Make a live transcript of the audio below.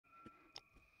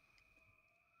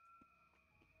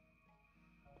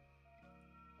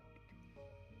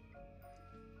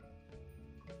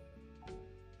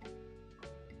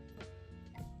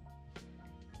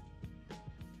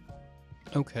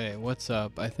Okay, what's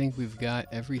up? I think we've got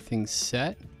everything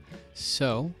set.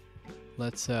 So,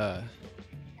 let's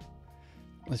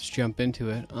jump into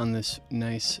it on this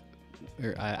nice,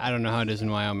 or I don't know how it is in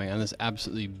Wyoming, on this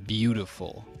absolutely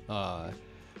beautiful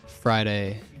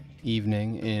Friday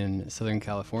evening in Southern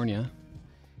California.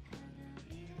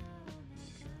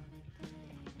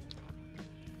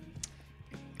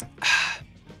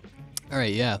 All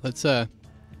right, yeah, let's do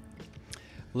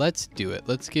it.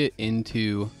 Let's get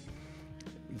into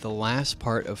the last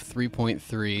part of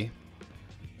 3.3.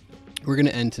 We're going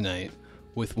to end tonight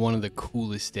with one of the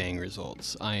coolest dang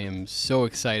results. I am so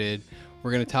excited.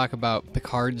 We're going to talk about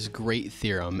Picard's Great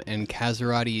Theorem and the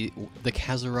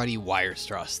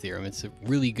Kazarati-Weierstrass theorem. It's a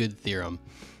really good theorem.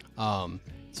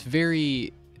 It's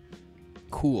very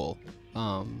cool.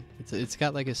 It's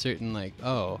got like a certain like,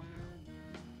 oh,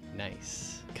 nice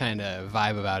kind of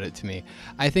vibe about it to me.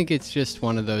 I think it's just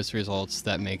one of those results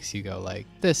that makes you go like,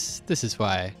 this is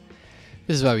why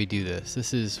we do this.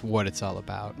 This is what it's all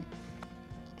about.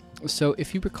 So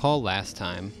if you recall last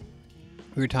time,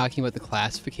 we were talking about the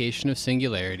classification of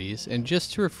singularities, and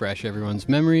just to refresh everyone's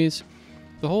memories,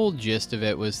 the whole gist of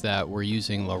it was that we're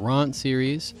using Laurent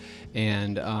series,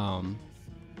 and let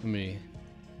me,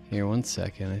 here, one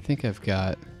second, I think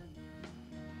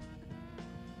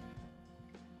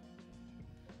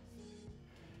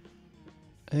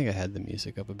I had the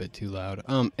music up a bit too loud.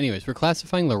 Anyways, we're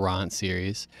classifying Laurent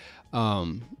series,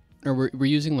 or we're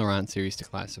using Laurent series to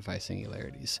classify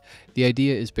singularities. The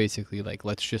idea is basically like,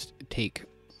 let's just take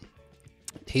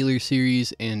Taylor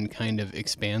series and kind of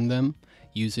expand them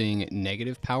using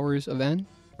negative powers of n,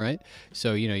 right?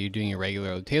 So, you know, you're doing a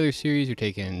regular old Taylor series, you're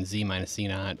taking z minus c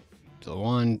naught to the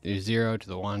 1, 0, to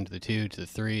the 1, to the 2, to the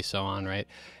 3, so on, right?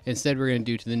 Instead, we're going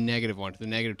to do to the negative 1, to the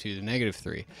negative 2, to the negative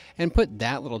 3, and put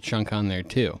that little chunk on there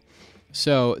too.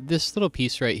 So this little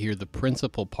piece right here, the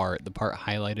principal part, the part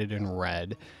highlighted in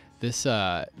red, this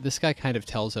guy kind of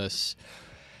tells us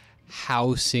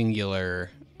how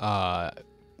singular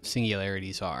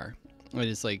singularities are. It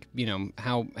is like, you know,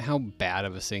 how bad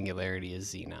of a singularity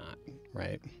is z naught,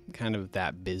 right? Kind of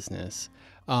that business.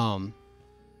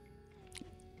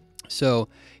 So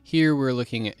here we're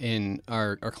looking at, in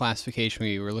our classification,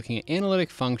 we were looking at analytic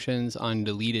functions on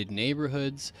deleted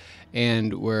neighborhoods,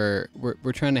 and we're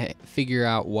trying to figure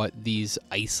out what these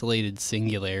isolated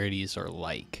singularities are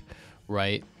like,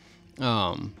 right?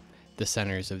 The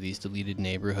centers of these deleted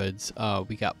neighborhoods.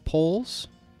 We got poles.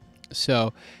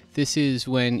 So this is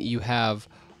when you have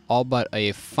all but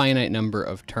a finite number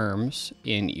of terms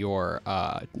in your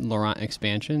Laurent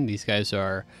expansion. These guys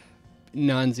are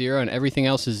non-zero and everything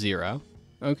else is zero.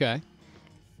 Okay.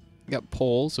 We got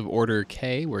poles of order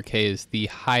k, where k is the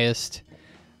highest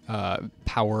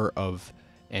power of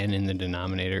n in the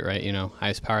denominator, right? You know,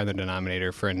 highest power in the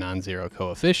denominator for a non-zero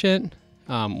coefficient.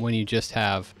 When you just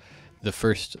have the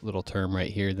first little term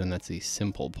right here, then that's a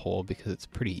simple pole because it's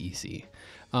pretty easy.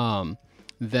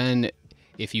 Then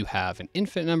if you have an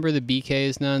infinite number, the bk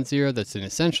is non-zero. That's an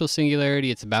essential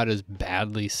singularity. It's about as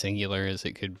badly singular as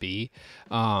it could be.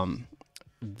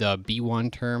 The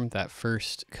B1 term, that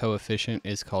first coefficient,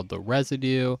 is called the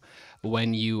residue.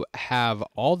 When you have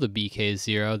all the bk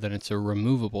 0, then it's a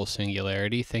removable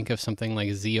singularity. Think of something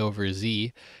like z over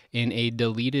z. In a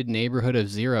deleted neighborhood of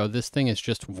 0, this thing is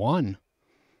just 1,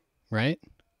 right?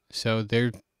 So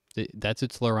that's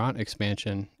its Laurent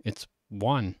expansion. It's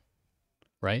 1,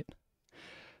 right?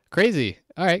 Crazy.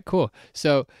 All right, cool.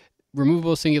 So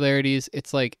removable singularities,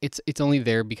 it's like it's only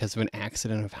there because of an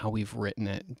accident of how we've written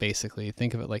it, basically.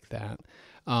 Think of it like that.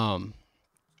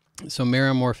 So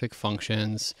meromorphic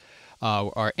functions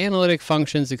are analytic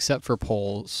functions except for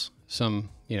poles.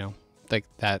 Some, you know, like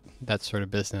that sort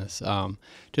of business.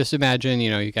 Just imagine, you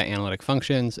know, you got analytic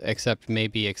functions, except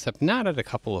not at a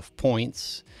couple of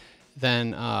points.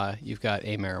 Then you've got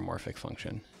a meromorphic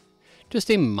function. Just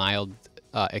a mild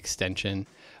extension.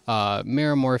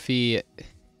 Meromorphy,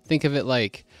 think of it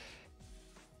like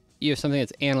you have something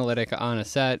that's analytic on a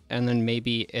set, and then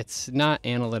maybe it's not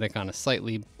analytic on a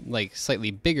slightly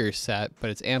bigger set, but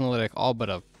it's analytic all but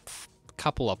a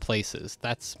couple of places.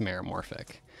 That's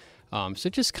meromorphic. So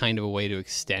just kind of a way to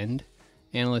extend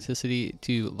analyticity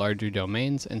to larger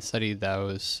domains and study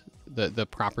those the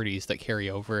properties that carry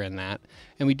over in that.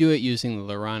 And we do it using the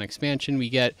Laurent expansion. We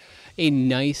get a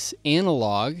nice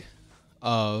analog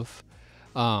of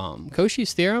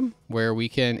Cauchy's theorem, where we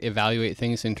can evaluate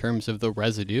things in terms of the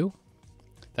residue.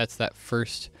 That's that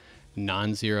first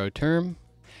non-zero term.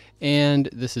 And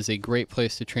this is a great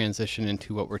place to transition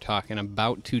into what we're talking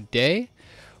about today,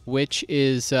 which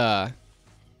is a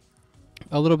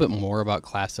little bit more about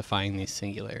classifying these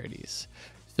singularities.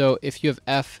 So if you have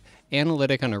f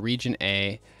analytic on a region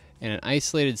A and an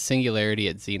isolated singularity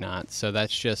at z naught. So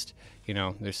that's just,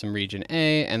 there's some region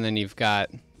A, and then you've got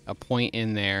a point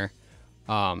in there,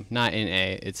 not in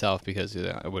A itself because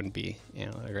it wouldn't be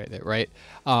analytic right there, right?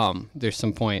 There's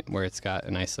some point where it's got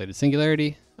an isolated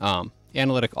singularity,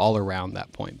 analytic all around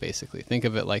that point, basically. Think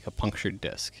of it like a punctured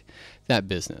disk, that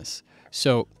business.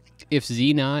 So if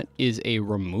z naught is a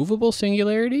removable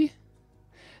singularity,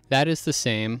 that is the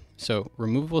same. So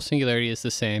removable singularity is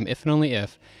the same if and only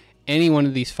if any one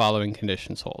of these following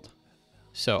conditions hold.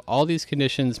 So all these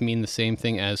conditions mean the same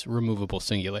thing as removable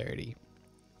singularity.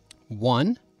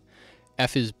 1,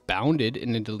 f is bounded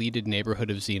in a deleted neighborhood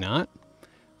of z naught.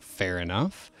 Fair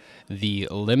enough. The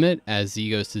limit as z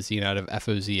goes to z naught of f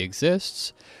of z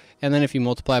exists. And then if you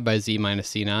multiply by z minus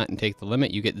z naught and take the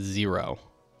limit, you get 0,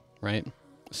 right?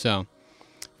 So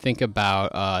think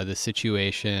about the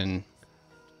situation,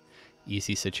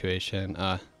 easy situation.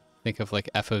 Think of like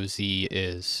f of z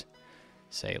is,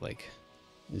 say, like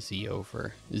z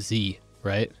over z,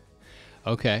 right?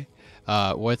 Okay.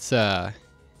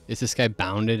 Is this guy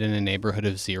bounded in a neighborhood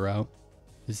of 0?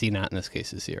 Z naught in this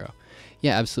case is 0.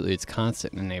 Yeah, absolutely. It's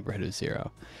constant in a neighborhood of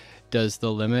 0. Does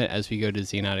the limit as we go to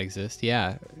z naught exist?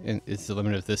 Yeah. And is the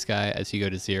limit of this guy as you go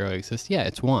to 0 exist? Yeah,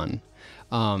 it's 1.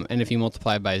 And if you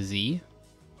multiply by z,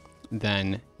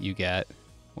 then you get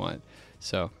what?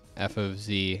 So f of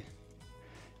z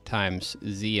times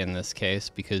z in this case,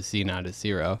 because z naught is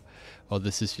 0. Well,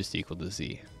 this is just equal to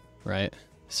z, right?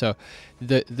 So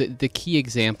the key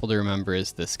example to remember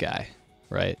is this guy,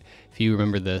 right? If you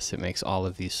remember this, it makes all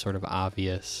of these sort of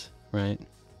obvious, right?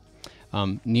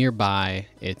 Nearby,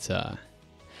 it's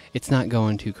not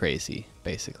going too crazy,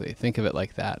 basically. Think of it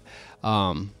like that.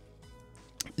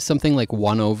 Something like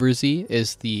 1 over z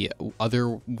is the other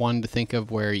one to think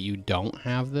of where you don't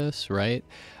have this, right?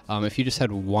 If you just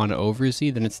had 1 over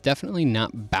z, then it's definitely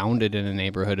not bounded in a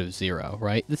neighborhood of 0,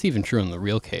 right? That's even true in the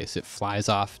real case. It flies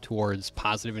off towards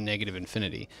positive and negative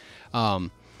infinity.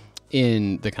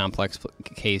 In the complex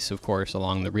case, of course,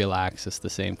 along the real axis, the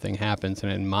same thing happens.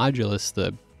 And in modulus,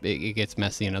 it gets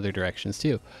messy in other directions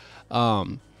too.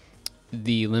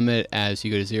 The limit as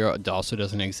you go to 0 also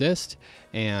doesn't exist.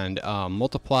 And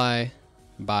multiply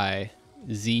by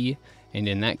z, and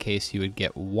in that case, you would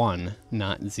get 1,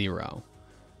 not 0.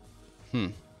 All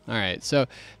right, so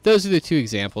those are the two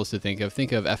examples to think of.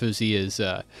 Think of f of z as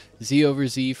z over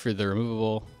z for the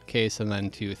removable case, and then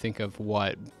to think of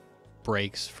what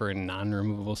breaks for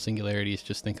non-removable singularities,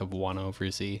 just think of 1 over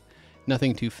z.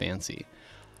 Nothing too fancy.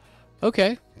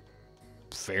 Okay,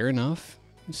 fair enough.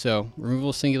 So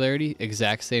removable singularity,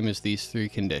 exact same as these three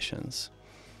conditions.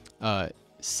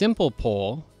 Simple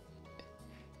pole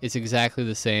is exactly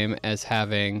the same as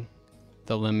having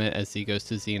the limit as z goes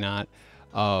to z naught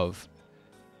of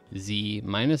z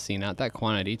minus z naught, that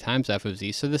quantity, times f of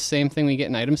z. So the same thing we get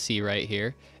in item C right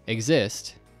here,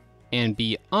 exist and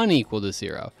be unequal to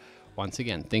 0. Once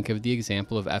again, think of the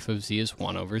example of f of z as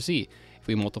 1 over z. If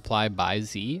we multiply by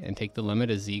z and take the limit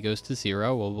as z goes to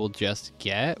 0, well, we'll just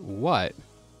get what?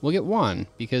 We'll get 1,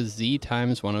 because z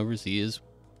times 1 over z is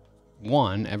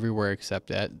 1 everywhere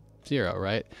except at 0,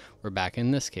 right? We're back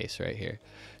in this case right here.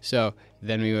 So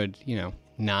then we would,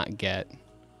 not get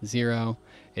 0.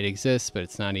 It exists, but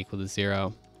it's not equal to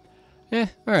 0. All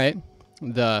right.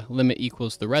 The limit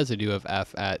equals the residue of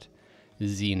f at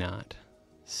z naught.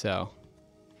 So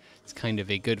it's kind of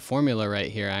a good formula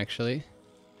right here, actually.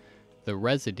 The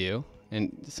residue,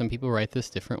 and some people write this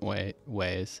different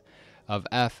ways, of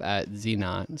f at z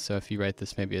naught. So if you write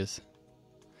this maybe as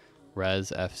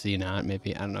res f z naught,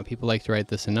 maybe, I don't know, people like to write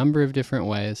this a number of different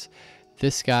ways.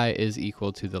 This guy is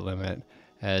equal to the limit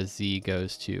as z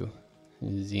goes to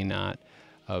z naught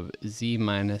of z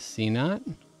minus z naught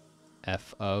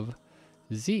f of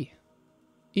z.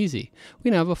 Easy.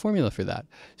 We now have a formula for that.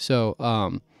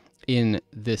 So in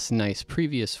this nice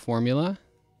previous formula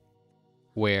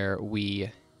where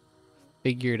we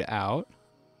figured out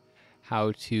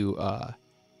how to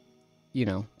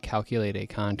calculate a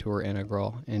contour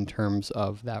integral in terms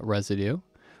of that residue,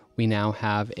 we now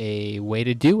have a way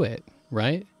to do it,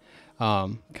 right?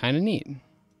 Kind of neat.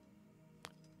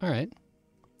 All right.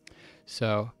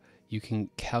 So you can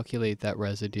calculate that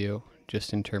residue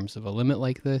just in terms of a limit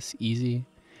like this, easy.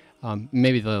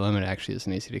 Maybe the limit actually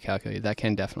isn't easy to calculate. That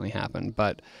can definitely happen,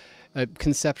 but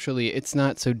conceptually, it's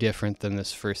not so different than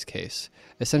this first case.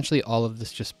 Essentially, all of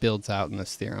this just builds out in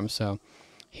this theorem. So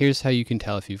here's how you can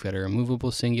tell if you've got a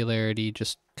removable singularity.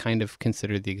 Just kind of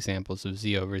consider the examples of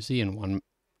z over z and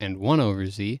 1 over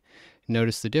z.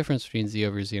 notice the difference between z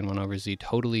over z and 1 over z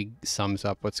totally sums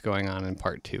up what's going on in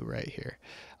part 2 right here.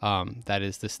 That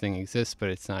is, this thing exists, but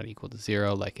it's not equal to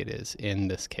 0 like it is in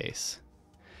this case.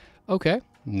 Okay,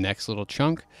 next little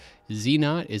chunk. Z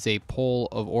naught is a pole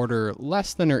of order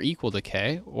less than or equal to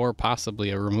k, or possibly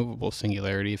a removable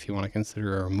singularity if you want to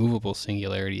consider a removable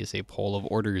singularity as a pole of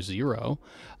order 0,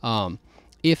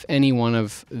 if any one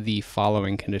of the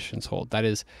following conditions hold. That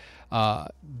is,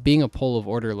 being a pole of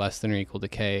order less than or equal to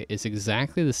k is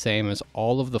exactly the same as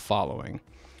all of the following.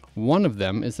 One of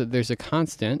them is that there's a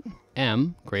constant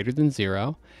m greater than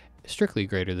 0, strictly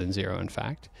greater than 0 in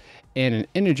fact, and an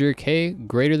integer k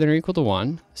greater than or equal to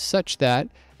 1, such that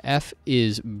f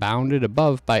is bounded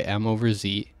above by m over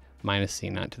z minus c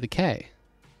naught to the k.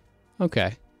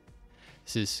 Okay,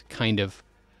 this is kind of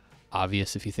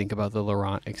obvious if you think about the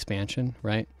Laurent expansion,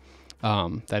 right?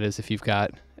 That is, if you've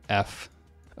got f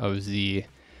of z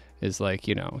is like,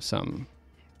 you know, some,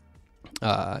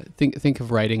 think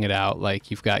of writing it out like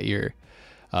you've got your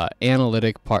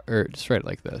analytic part, or just write it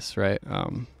like this, right?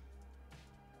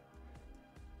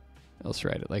 Let's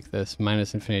write it like this,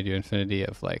 minus infinity to infinity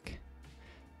of like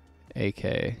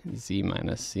ak z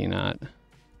minus c naught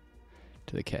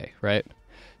to the k, right?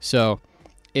 So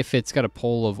if it's got a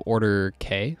pole of order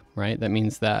k, right, that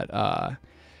means that,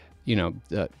 you know,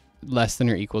 less than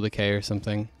or equal to k or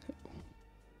something.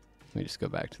 Let me just go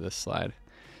back to this slide.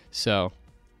 So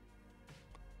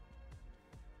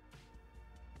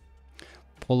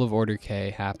pole of order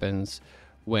k happens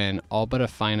when all but a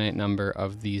finite number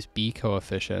of these b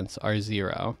coefficients are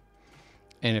 0.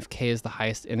 And if k is the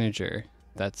highest integer,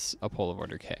 that's a pole of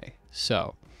order k.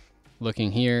 So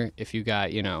looking here, if you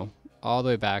got, you know, all the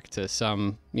way back to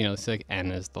some, you know, it's like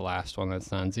n is the last one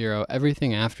that's non-zero,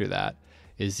 everything after that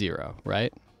is 0,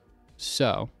 right?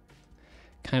 So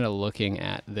kind of looking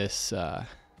at this, oh,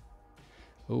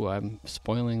 I'm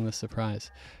spoiling the surprise.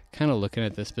 Kind of looking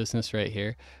at this business right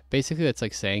here. Basically, that's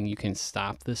like saying you can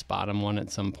stop this bottom one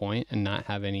at some point and not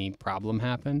have any problem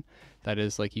happen. That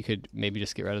is, like, you could maybe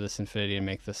just get rid of this infinity and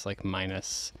make this like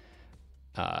minus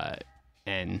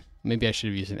n. Maybe I should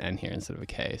have used an n here instead of a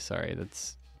k. Sorry,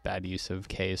 that's bad use of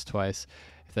k's twice.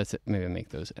 If that's it, maybe I'll make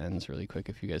those n's really quick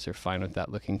if you guys are fine with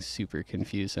that looking super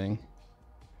confusing.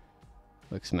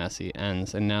 Looks messy.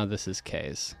 N's, and now this is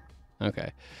k's.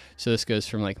 Okay, so this goes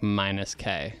from like minus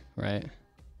k, right?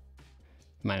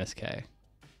 Minus k.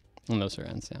 And those are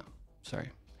n's now. Sorry.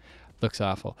 Looks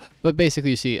awful. But basically,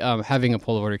 you see, having a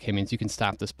pole of order k means you can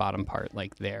stop this bottom part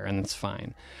like there, and it's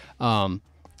fine. And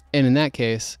in that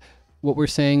case, what we're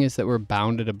saying is that we're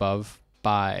bounded above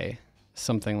by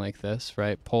something like this,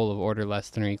 right? Pole of order less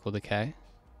than or equal to k.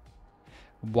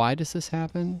 Why does this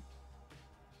happen?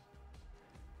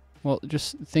 Well,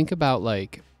 just think about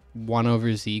like 1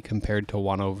 over z compared to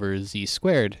 1 over z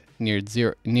squared near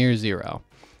 0.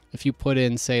 If you put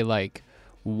in, say, like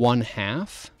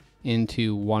 1/2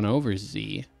 into 1 over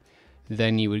z,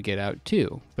 then you would get out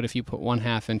 2. But if you put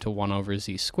 1/2 into 1 over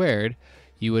z squared,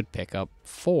 you would pick up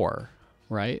 4,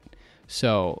 right?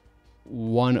 So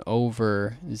 1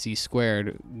 over z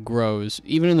squared grows,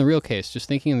 even in the real case, just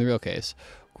thinking in the real case,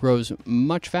 grows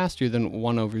much faster than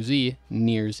 1 over z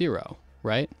near 0,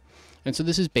 right? And so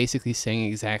this is basically saying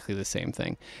exactly the same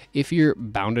thing. If you're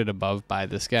bounded above by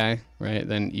this guy, right,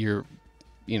 then you're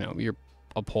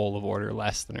a pole of order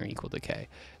less than or equal to k.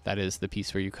 That is the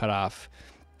piece where you cut off.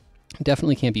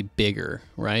 Definitely can't be bigger,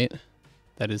 right?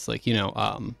 That is like, you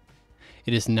know,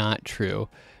 it is not true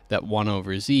that 1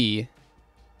 over z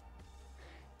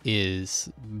is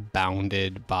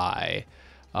bounded by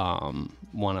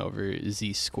 1 over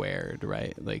z squared,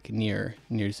 right? Like near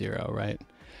 0, right?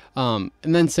 And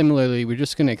then similarly, we're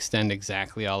just going to extend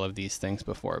exactly all of these things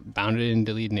before. Bounded in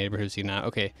deleted neighborhoods, you know,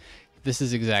 okay, this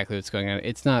is exactly what's going on.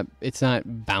 It's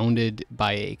not bounded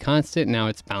by a constant. Now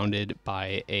it's bounded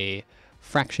by a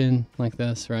fraction like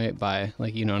this, right? By,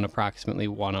 like, you know, an approximately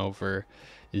 1 over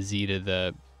z to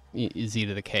the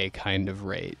k kind of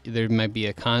rate. There might be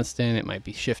a constant. It might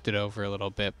be shifted over a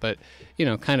little bit, but, you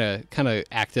know, kind of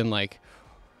acting like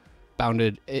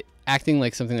acting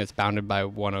like something that's bounded by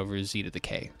 1 over z to the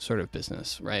k sort of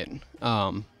business, right?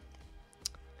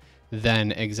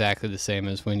 Then exactly the same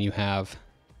as when you have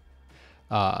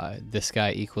this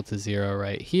guy equal to 0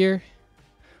 right here.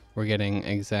 We're getting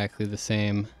exactly the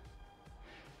same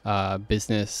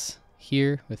business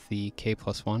here with the k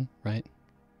plus 1, right?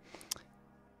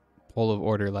 Pole of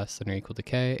order less than or equal to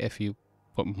k. If you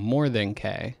put more than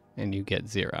k, and you get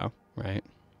 0, right?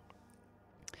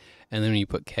 And then when you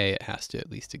put k, it has to at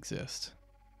least exist.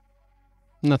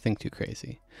 Nothing too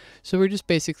crazy. So we're just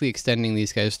basically extending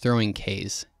these guys, throwing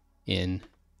k's in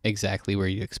exactly where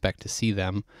you'd expect to see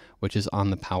them, which is on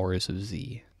the powers of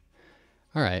z.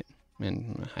 All right, and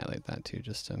I'm going to highlight that too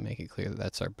just to make it clear that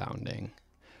that's our bounding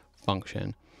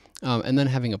function. And then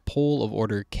having a pole of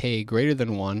order k greater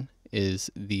than 1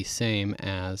 is the same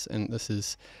as, and this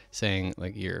is saying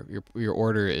like your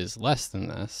order is less than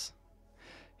this.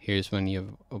 Here's when you have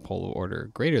a pole of order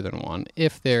greater than 1.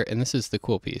 If there, and this is the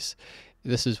cool piece,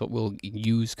 this is what we'll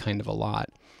use kind of a lot.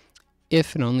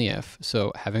 If and only if,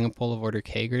 so having a pole of order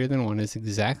k greater than 1 is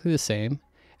exactly the same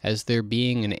as there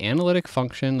being an analytic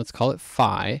function, let's call it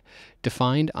phi,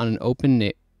 defined on an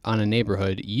open on a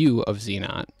neighborhood u of z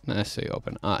naught, not necessarily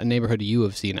open, a neighborhood u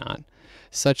of z naught,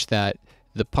 such that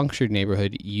the punctured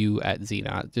neighborhood u at z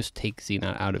naught, just take z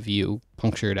naught out of u,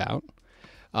 puncture it out,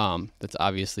 that's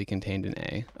obviously contained in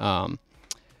A,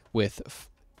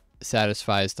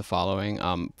 satisfies the following: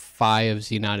 phi of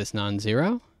z naught is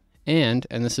non-zero, and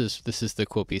this is the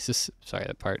cool piece. Sorry,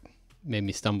 that part made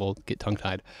me stumble, get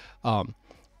tongue-tied.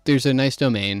 There's a nice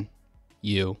domain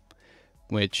U,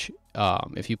 which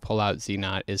if you pull out z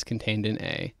naught is contained in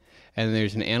A, and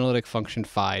there's an analytic function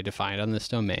phi defined on this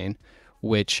domain,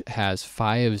 which has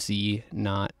phi of z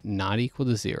naught not equal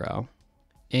to 0,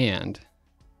 and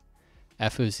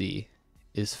f of z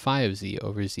is phi of z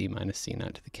over z minus c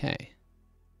naught to the k.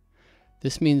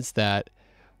 This means that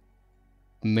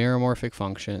meromorphic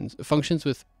functions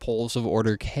with poles of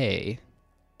order k,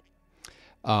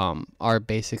 are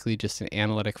basically just an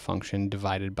analytic function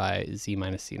divided by z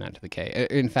minus c naught to the k.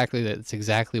 In fact, that's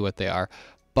exactly what they are.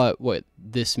 But what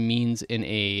this means in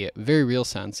a very real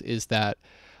sense is that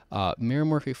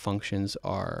meromorphic functions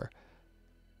are,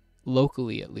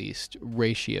 locally at least,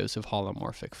 ratios of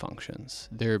holomorphic functions.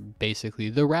 They're basically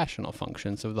the rational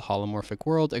functions of the holomorphic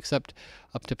world, except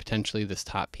up to potentially this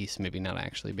top piece maybe not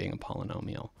actually being a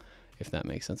polynomial, if that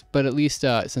makes sense. But at least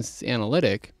since it's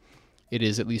analytic, it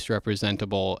is at least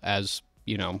representable as,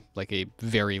 like a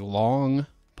very long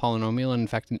polynomial, and in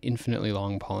fact an infinitely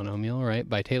long polynomial, right,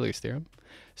 by Taylor's theorem.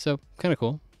 So kind of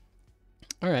cool.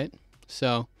 All right,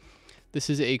 so this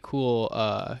is a cool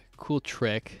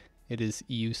trick. It is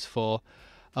useful,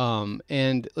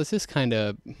 and let's just kind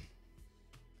of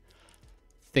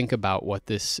think about what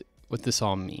this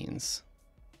all means.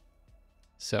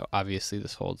 So obviously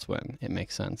this holds when it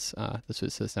makes sense. This what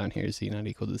it says down here: z naught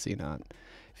equal to z naught.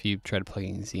 If you try to plug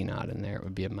in z naught in there, it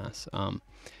would be a mess.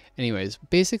 Anyways,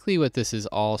 basically what this is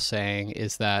all saying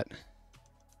is that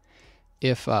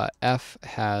if f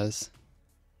has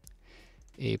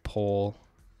a pole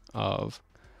of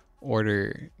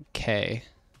order k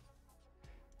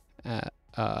at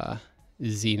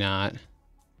z naught,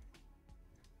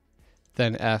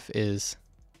 then f is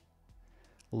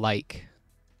like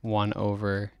 1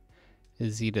 over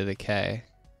z to the k,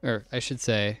 or I should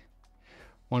say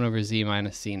 1 over z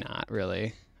minus c naught,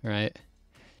 really, right,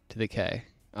 to the k,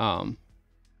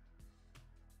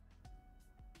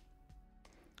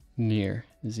 near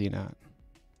z naught.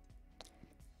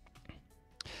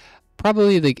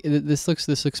 Probably this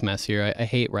looks messier. I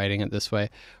hate writing it this way.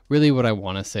 Really what I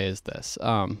want to say is this,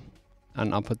 and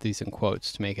I'll put these in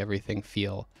quotes to make everything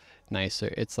feel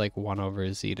nicer. It's like 1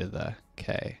 over z to the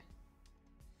k,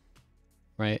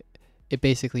 right? It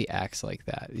basically acts like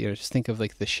that. Just think of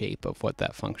like the shape of what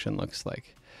that function looks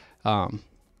like.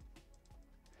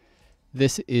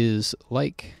 This is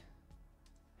like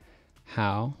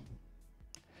how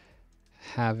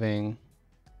having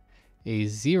a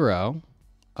 0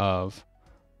 of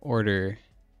order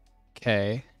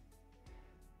k,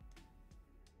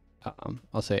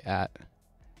 I'll say at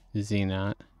z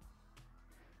naught,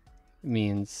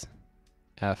 means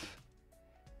f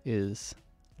is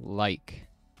like,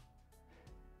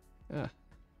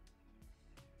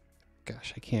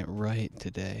 gosh, I can't write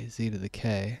today, z to the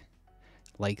k,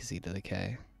 like z to the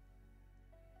k,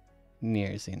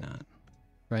 near z naught,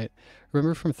 right?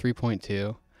 Remember from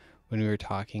 3.2 when we were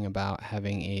talking about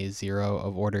having a 0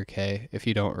 of order k? If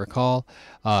you don't recall,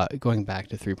 going back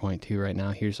to 3.2 right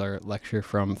now, here's our lecture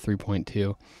from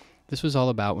 3.2. This was all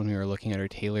about when we were looking at our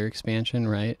Taylor expansion,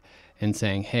 right? And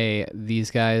saying, hey,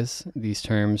 these guys, these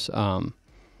terms,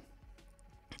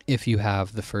 if you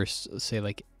have the first, say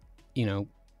like,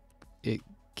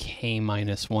 k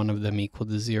minus one of them equal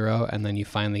to 0, and then you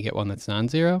finally get one that's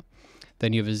non-zero,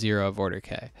 then you have a 0 of order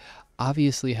k.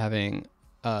 Obviously having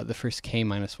the first k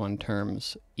minus 1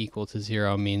 terms equal to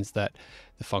 0 means that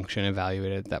the function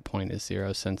evaluated at that point is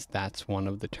 0, since that's one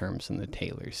of the terms in the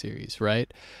Taylor series,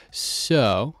 right?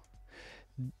 So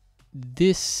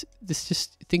this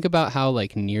just think about how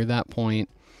like near that point,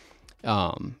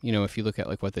 if you look at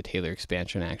like what the Taylor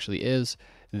expansion actually is,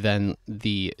 then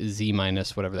the z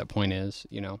minus whatever that point is,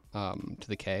 you know, to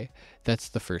the k, that's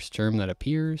the first term that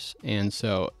appears. And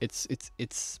so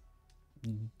it's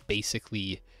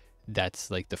basically,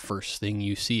 that's like the first thing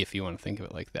you see if you want to think of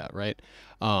it like that, right?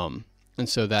 And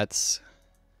so that's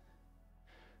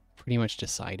pretty much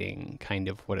deciding kind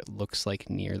of what it looks like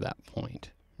near that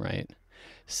point, right?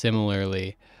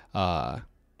 Similarly,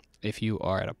 if you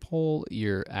are at a pole,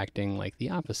 you're acting like the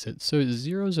opposite. So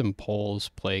zeros and poles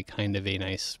play kind of a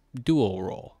nice dual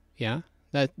role. Yeah,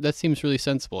 that seems really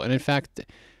sensible. And in fact,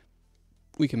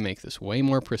 we can make this way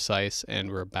more precise, and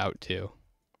we're about to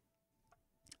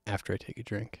after I take a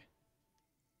drink.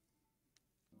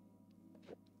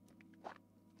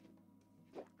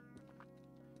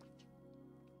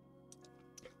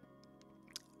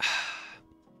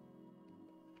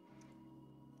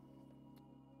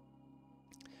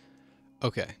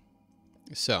 Okay,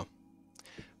 so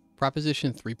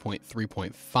proposition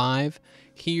 3.3.5.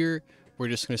 Here, we're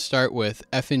just going to start with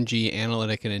f and g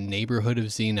analytic in a neighborhood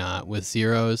of z naught with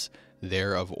zeros.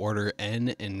 They're of order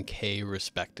n and k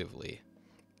respectively.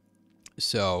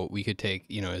 So we could take,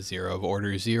 you know, a zero of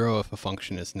order 0 if a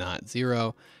function is not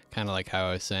 0, kind of like how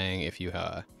I was saying, if you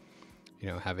you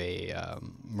know, have a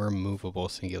removable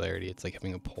singularity, it's like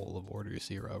having a pole of order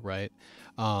 0, right?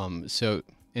 So,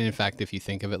 and in fact, if you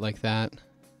think of it like that,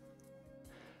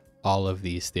 all of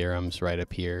these theorems right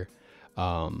up here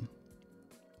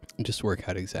just work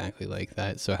out exactly like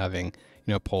that. So having,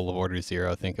 you know, pole of order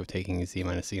 0, think of taking z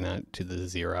minus z naught to the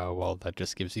 0. Well, that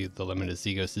just gives you the limit as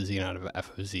z goes to z naught of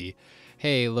f of z.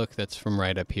 Hey, look, that's from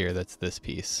right up here. That's this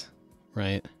piece,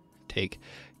 right? Take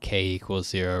k equals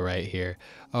 0 right here.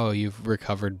 Oh, you've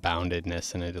recovered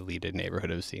boundedness in a deleted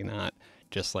neighborhood of z naught,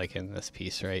 just like in this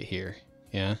piece right here.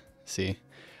 Yeah, see?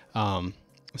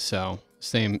 So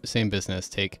same business.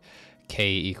 Take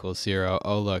k equals 0.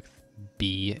 Oh, look,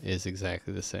 b is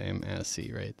exactly the same as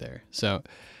c right there. So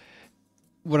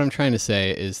what I'm trying to say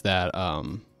is that,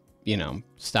 you know,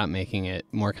 stop making it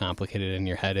more complicated in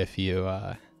your head if you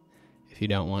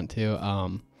don't want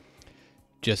to.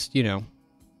 Just, you know,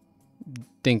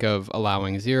 think of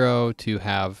allowing 0 to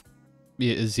have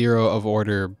 0 of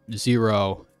order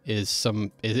 0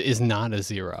 is not a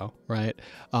 0, right,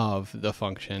 of the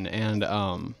function, and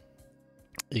a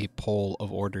pole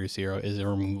of order 0 is a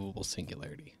removable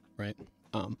singularity, right?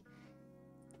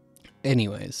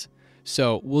 Anyways,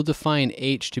 so we'll define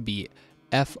h to be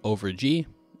f over g.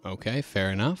 Okay,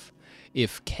 fair enough.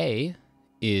 If k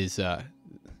is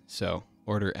so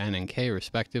order n and k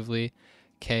respectively,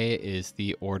 k is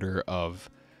the order of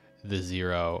the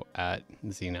 0 at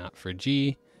z naught for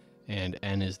g, and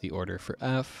n is the order for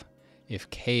f. If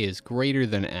k is greater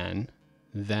than n,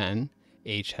 then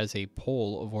h has a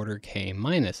pole of order k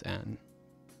minus n.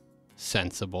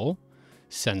 Sensible.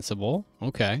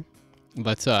 Okay.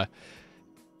 Let's the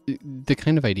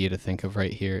kind of idea to think of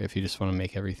right here, if you just want to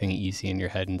make everything easy in your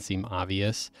head and seem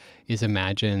obvious, is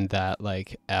imagine that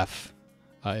like f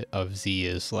of z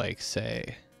is like,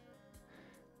 say,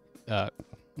 bugging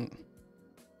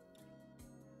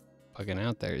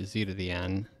out there, z to the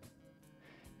n,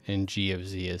 and g of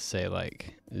z is, say,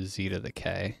 like z to the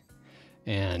k,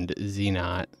 and z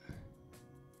naught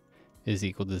is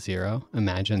equal to 0.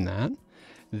 Imagine that.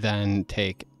 Then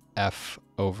take f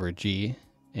over g,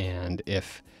 and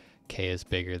if k is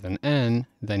bigger than n,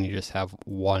 then you just have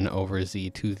 1 over z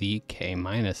to the k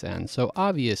minus n. So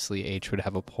obviously h would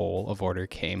have a pole of order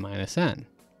k minus n.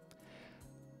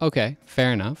 Okay,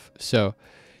 fair enough. So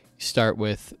you start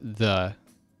with the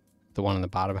one on the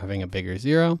bottom having a bigger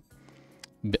 0,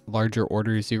 larger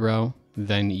order 0,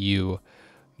 then you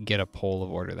get a pole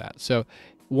of order that. So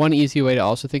one easy way to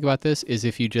also think about this is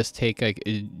if you just take like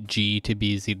g to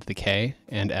be z to the k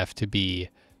and f to be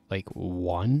like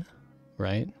 1,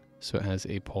 right? So it has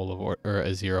a pole of or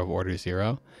a 0 of order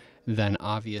 0. Then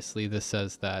obviously this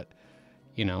says that,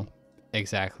 you know,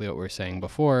 exactly what we're saying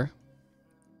before,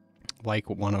 like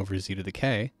 1 over z to the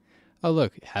k. Oh,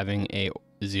 look, having a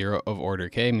 0 of order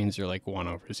k means you're like 1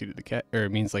 over z to the k, or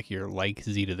it means like you're like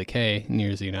z to the k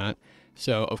near z naught.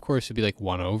 So of course it'd be like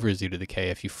 1 over z to the k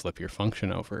if you flip your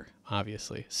function over,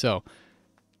 obviously. So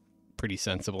pretty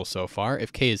sensible so far.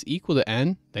 If k is equal to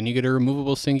n, then you get a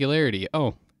removable singularity.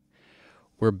 Oh,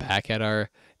 we're back at our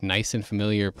nice and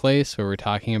familiar place where we're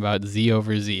talking about z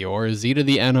over z, or z to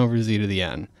the n over z to the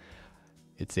n.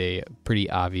 It's a pretty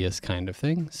obvious kind of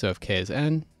thing. So if k is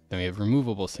n, then we have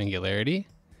removable singularity.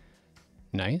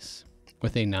 Nice.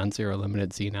 With a non-zero limit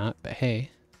at z naught. But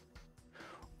hey,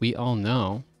 we all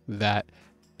know that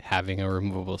having a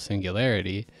removable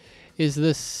singularity is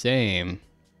the same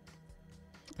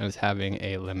as having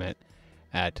a limit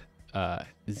at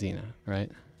z naught,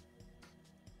 right?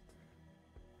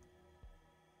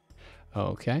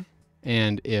 Okay.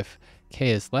 And if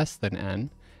k is less than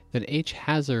n, then h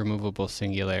has a removable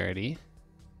singularity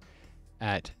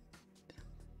at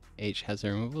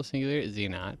z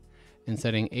naught, and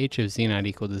setting h of z naught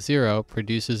equal to 0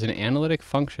 produces an analytic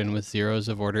function with zeros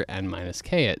of order n minus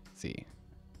k at z.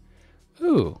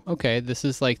 Ooh, okay, this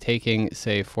is like taking,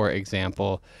 say, for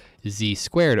example, z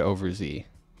squared over z,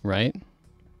 right?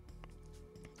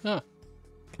 Ah,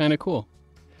 kind of cool.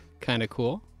 Kind of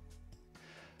cool.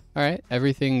 All right,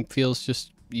 everything feels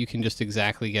just, you can just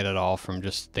exactly get it all from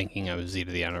just thinking of z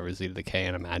to the n over z to the k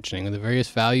and imagining the various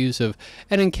values of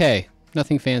n and k.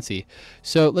 Nothing fancy.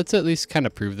 So let's at least kind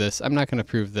of prove this. I'm not going to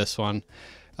prove this one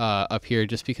up here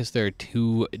just because there are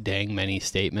too dang many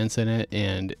statements in it,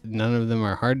 and none of them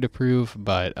are hard to prove,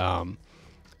 but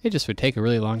it just would take a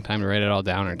really long time to write it all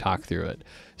down or talk through it.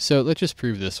 So let's just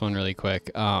prove this one really quick.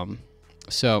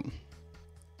 So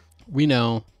we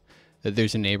know that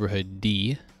there's a neighborhood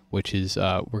D, which is,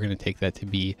 we're going to take that to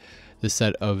be the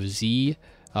set of Z.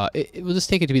 We'll just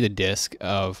take it to be the disk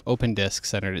of open disk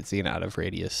centered at Z naught of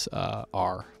radius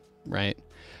R, right?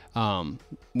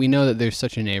 We know that there's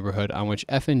such a neighborhood on which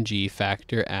f and g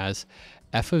factor as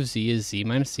f of z is z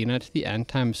minus z naught to the n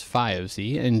times phi of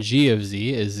z, and g of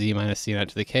z is z minus z naught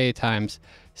to the k times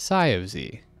psi of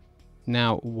z.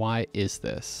 Now, why is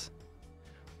this?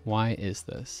 Why is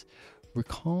this?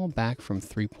 Recall back from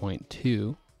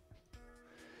 3.2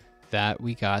 that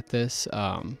we got this,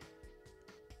 got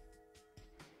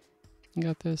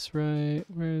this right,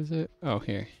 where is it? Oh,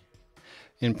 here.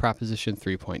 In proposition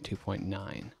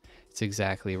 3.2.9. It's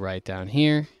exactly right down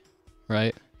here,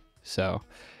 right? So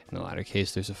in the latter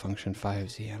case, there's a function phi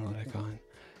of z analytic on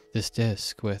this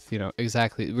disk with, you know,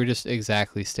 exactly, we're just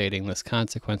exactly stating this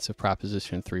consequence of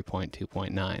proposition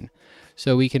 3.2.9.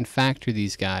 So we can factor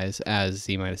these guys as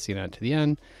z minus z naught to the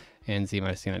n and z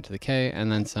minus z naught to the k,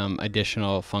 and then some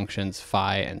additional functions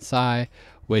phi and psi,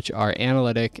 which are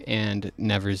analytic and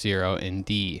never zero in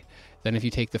D. Then if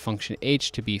you take the function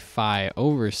h to be phi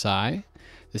over psi,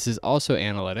 this is also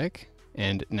analytic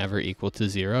and never equal to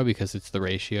 0 because it's the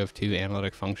ratio of two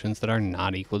analytic functions that are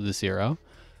not equal to 0.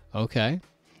 Okay.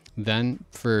 Then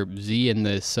for z in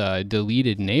this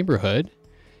deleted neighborhood,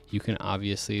 you can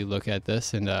obviously look at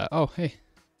this and, oh, hey,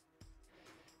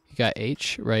 you got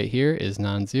h right here is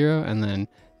non-zero, and then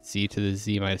z to the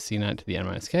z minus c naught to the n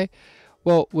minus k.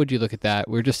 Well, would you look at that?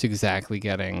 We're just exactly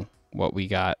getting what we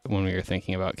got when we were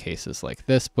thinking about cases like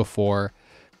this before,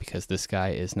 because this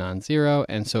guy is non-zero.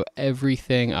 And so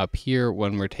everything up here,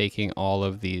 when we're taking all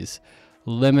of these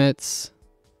limits,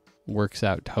 works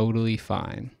out totally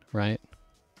fine, right?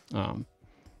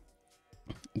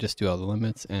 Just do all the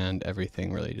limits and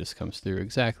everything really just comes through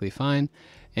exactly fine.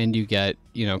 And you get,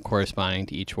 you know, corresponding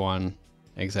to each one,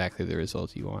 exactly the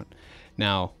result you want.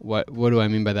 Now, what do I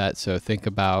mean by that? So think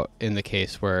about in the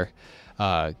case where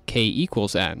k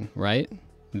equals n, right?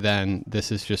 Then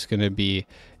this is just going to be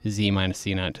z minus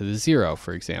z naught to the 0,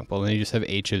 for example. And you just have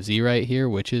h of z right here,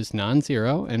 which is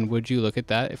non-zero. And would you look at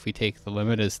that if we take the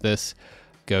limit as this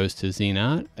goes to z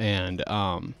naught, and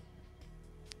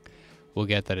we'll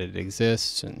get that it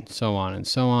exists, and so on and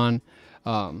so on,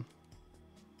 and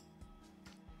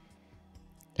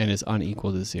is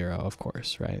unequal to 0, of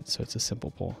course, right? So it's a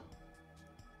simple pole.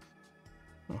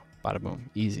 Oh, bada boom,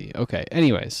 easy. Okay,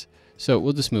 anyways, so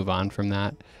we'll just move on from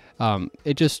that.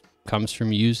 It just comes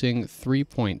from using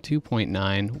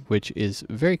 3.2.9, which is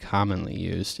very commonly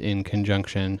used in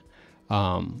conjunction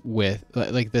with,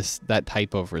 like this, that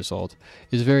type of result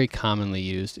is very commonly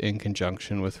used in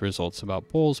conjunction with results about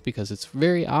poles, because it's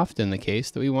very often the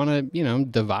case that we want to, you know,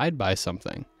 divide by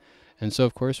something. And so,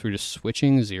 of course, we're just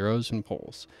switching zeros and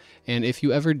poles. And if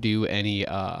you ever do any,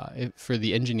 for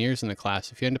the engineers in the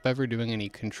class, if you end up ever doing any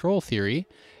control theory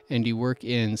and you work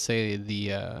in, say,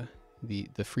 the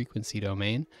frequency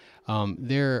domain,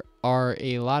 there are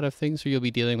a lot of things where you'll be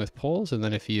dealing with poles. And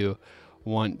then if you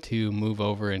want to move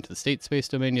over into the state space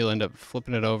domain, you'll end up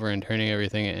flipping it over and turning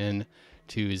everything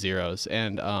into zeros.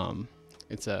 And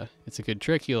it's a good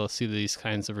trick. You'll see these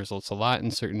kinds of results a lot in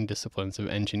certain disciplines of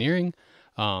engineering.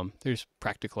 There's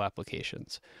practical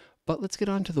applications. But let's get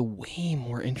on to the way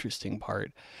more interesting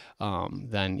part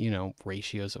than, you know,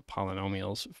 ratios of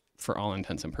polynomials for all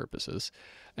intents and purposes,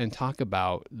 and talk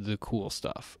about the cool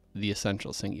stuff, the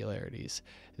essential singularities.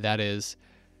 That is,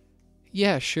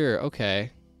 yeah, sure, okay.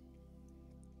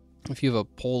 If you have a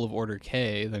pole of order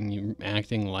k, then you're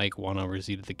acting like 1 over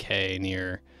z to the k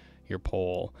near your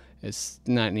pole. It's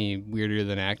not any weirder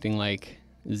than acting like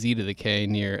z to the k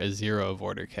near a 0 of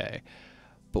order k.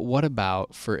 But what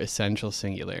about for essential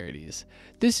singularities?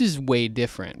 This is way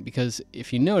different, because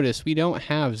if you notice, we don't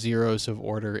have zeros of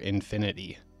order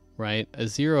infinity, right? A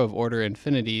 0 of order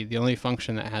infinity, the only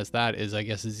function that has that is, I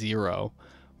guess, 0,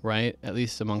 right? At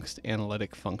least amongst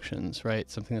analytic functions, right?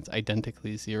 Something that's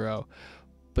identically 0.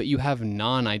 But you have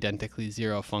non-identically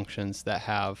 0 functions that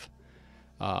have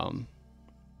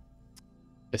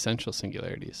essential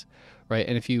singularities, right?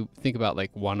 And if you think about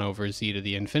like 1 over z to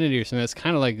the infinity or something, that's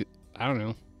kind of like, I don't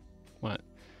know, what?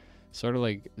 Sort of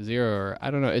like 0, or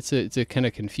I don't know. It's a kind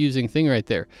of confusing thing right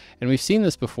there. And we've seen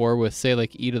this before with, say,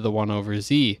 like e to the 1 over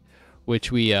z,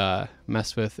 which we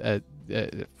messed with at,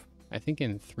 I think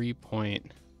in 3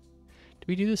 point. Did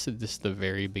we do this at just the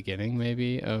very beginning,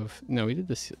 maybe? No, we did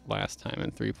this last time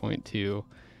in 3.2,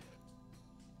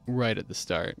 right at the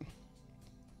start.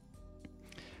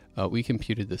 We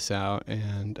computed this out,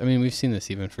 and I mean, we've seen this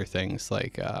even for things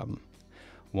like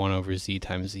 1 over z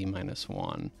times z minus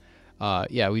 1.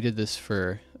 Yeah, we did this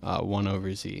for 1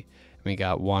 over z. And we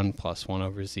got 1 plus 1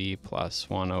 over z plus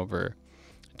 1 over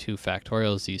 2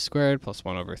 factorial z squared plus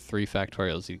 1 over 3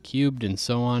 factorial z cubed, and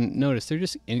so on. Notice they're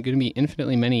just going to be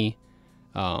infinitely many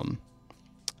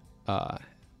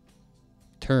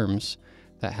terms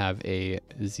that have a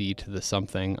z to the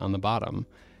something on the bottom,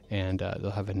 and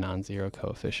they'll have a non-zero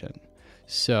coefficient.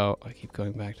 So I keep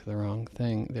going back to the wrong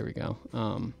thing. There we go.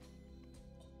 All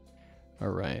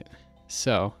right.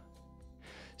 So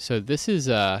this is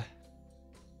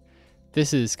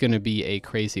going to be a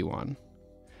crazy one.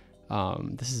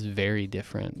 This is very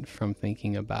different from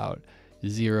thinking about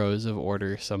zeros of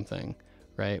order something,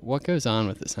 right? What goes on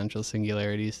with essential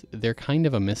singularities? They're kind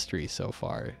of a mystery so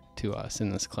far to us in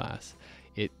this class.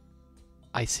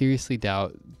 I seriously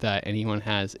doubt that anyone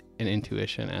has an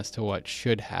intuition as to what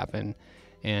should happen,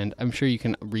 and I'm sure you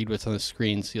can read what's on the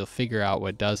screen, so you'll figure out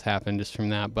what does happen just from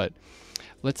that. But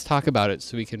let's talk about it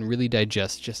so we can really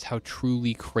digest just how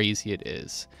truly crazy it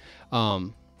is.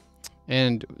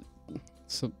 And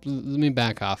so let me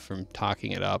back off from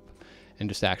talking it up and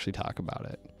just actually talk about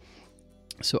it.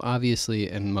 So obviously,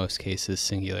 in most cases,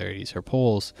 singularities are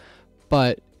poles,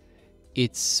 but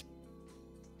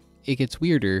it gets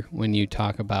weirder when you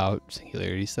talk about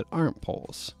singularities that aren't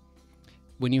poles.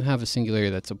 When you have a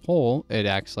singularity that's a pole, it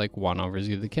acts like 1 over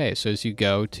z to the k. So as you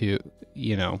go to,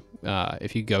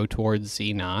 if you go towards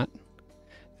z naught,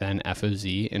 then f of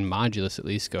z in modulus at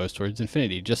least goes towards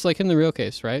infinity, just like in the real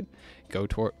case, right? Go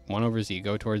toward 1 over z,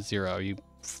 go towards 0, you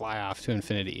fly off to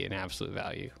infinity in absolute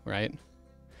value, right?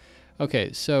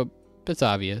 Okay, so that's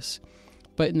obvious.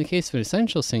 But in the case of an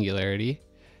essential singularity,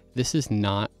 this is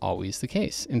not always the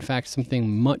case. In fact, something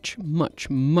much, much,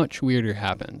 much weirder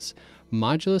happens.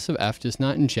 Modulus of f does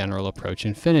not in general approach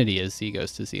infinity as z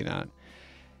goes to z naught.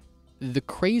 The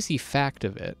crazy fact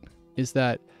of it is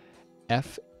that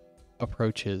f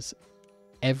approaches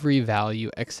every value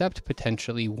except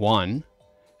potentially 1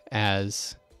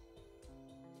 as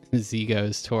z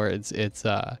goes towards its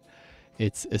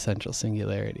essential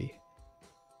singularity.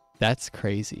 That's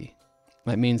crazy.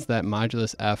 That means that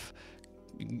modulus f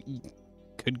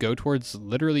could go towards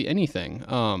literally anything.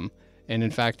 And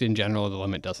in fact, in general, the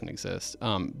limit doesn't exist.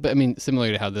 But I mean,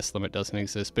 similar to how this limit doesn't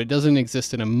exist, but it doesn't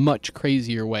exist in a much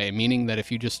crazier way, meaning that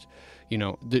if you just,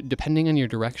 depending on your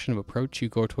direction of approach, you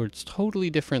go towards totally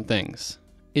different things.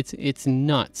 It's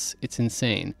nuts. It's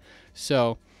insane.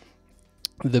 So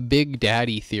the big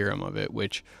daddy theorem of it,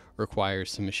 which requires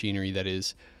some machinery that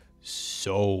is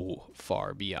so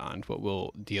far beyond what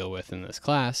we'll deal with in this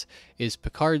class, is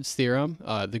Picard's theorem,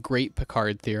 the great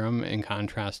Picard theorem, in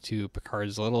contrast to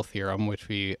Picard's little theorem, which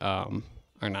we are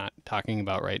not talking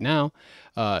about right now.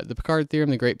 The Picard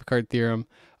theorem, the great Picard theorem,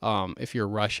 if you're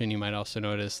Russian, you might also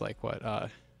notice like what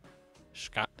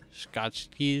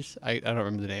Skatsky's, I don't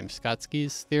remember the name,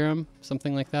 Skatsky's theorem,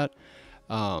 something like that.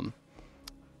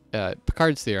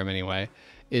 Picard's theorem, anyway,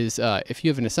 is if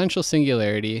you have an essential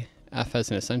singularity, f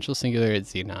has an essential singularity at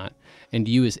z naught, and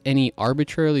u is any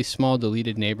arbitrarily small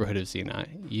deleted neighborhood of z naught,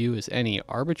 u is any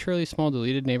arbitrarily small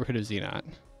deleted neighborhood of z naught,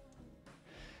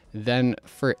 then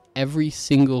for every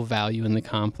single value in the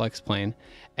complex plane,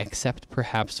 except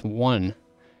perhaps 1,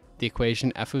 the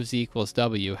equation f of z equals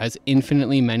w has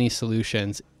infinitely many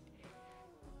solutions,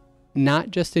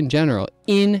 not just in general,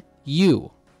 in u.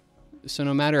 So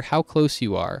no matter how close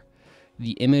you are,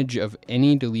 the image of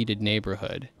any deleted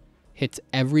neighborhood hits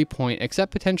every point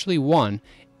except potentially 1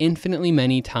 infinitely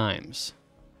many times.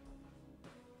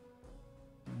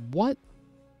 What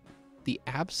the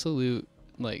absolute,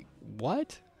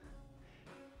 what?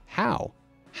 How?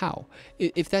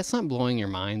 If that's not blowing your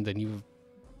mind, then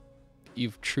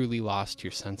you've truly lost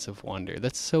your sense of wonder.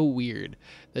 That's so weird.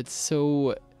 That's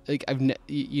so,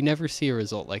 you never see a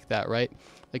result like that, right?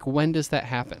 Like, when does that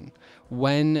happen?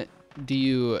 When do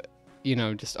you you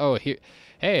know, just, oh, here,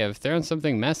 hey, I've thrown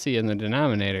something messy in the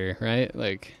denominator, right?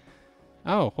 Like,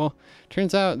 oh, well,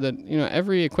 turns out that, you know,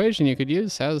 every equation you could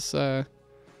use has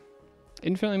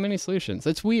infinitely many solutions.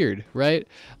 That's weird, right?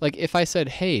 Like if I said,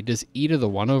 hey, does e to the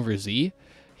 1 over z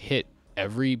hit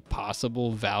every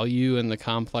possible value in the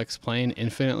complex plane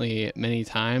infinitely many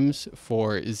times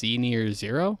for z near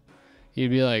 0?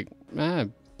 You'd be like,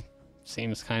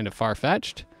 seems kind of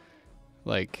far-fetched.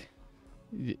 Like,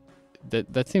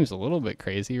 that seems a little bit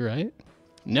crazy, right?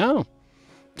 No,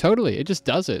 totally. It just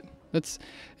does it. It's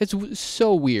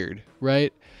so weird,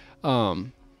 right?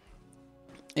 And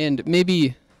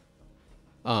maybe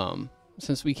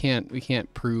since we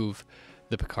can't prove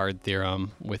the Picard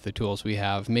theorem with the tools we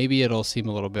have, maybe it'll seem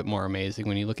a little bit more amazing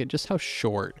when you look at just how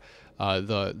short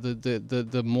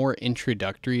the more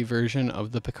introductory version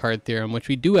of the Picard theorem, which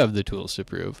we do have the tools to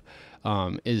prove,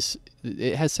 is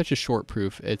it has such a short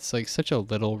proof. It's like such a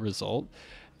little result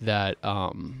that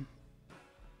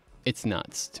it's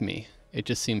nuts to me. It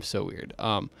just seems so weird.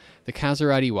 The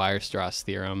Casarati-Weierstrass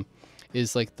theorem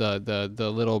is like the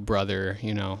little brother,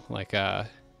 you know, like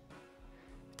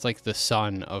it's like the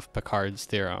son of Picard's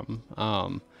theorem.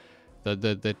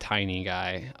 The tiny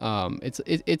guy.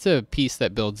 It's a piece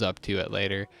that builds up to it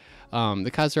later.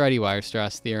 The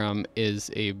Casarati-Weierstrass theorem is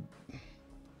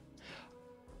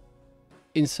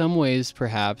in some ways,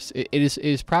 perhaps it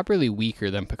is properly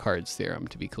weaker than Picard's theorem.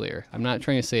 To be clear, I'm not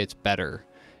trying to say it's better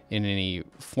in any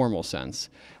formal sense.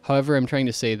 However, I'm trying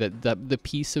to say that the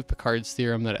piece of Picard's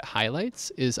theorem that it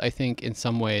highlights is, I think, in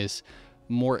some ways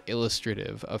more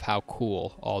illustrative of how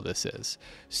cool all this is.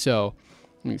 So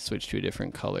let me switch to a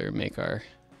different color, make our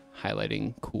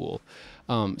highlighting cool.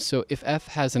 So if F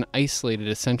has an isolated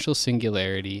essential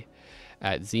singularity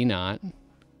at z0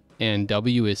 and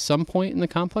W is some point in the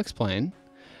complex plane,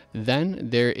 then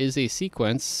there is a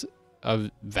sequence of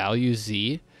values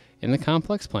z in the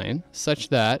complex plane such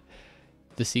that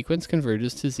the sequence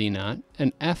converges to z0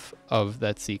 and F of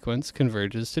that sequence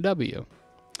converges to W.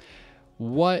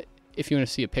 What, if you want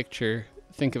to see a picture,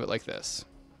 think of it like this.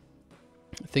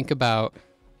 Think about,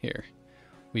 here,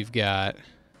 we've got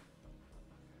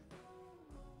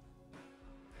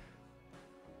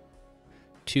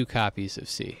two copies of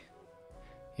C.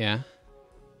 Yeah?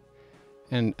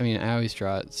 And I mean, I always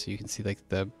draw it so you can see like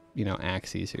the, you know,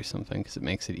 axes or something because it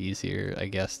makes it easier, I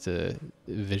guess, to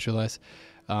visualize.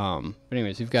 But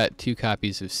anyways, we've got two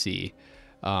copies of C.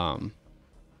 And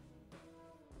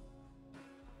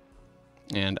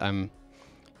I'm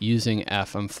using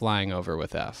F. I'm flying over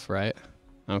with F, right?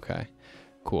 Okay,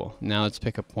 cool. Now let's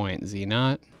pick a point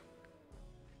Z0.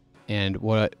 And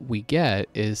what we get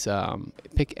is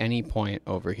pick any point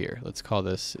over here. Let's call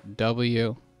this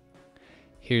W.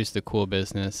 Here's the cool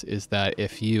business is that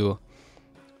if you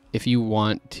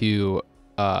want to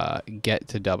get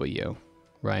to W,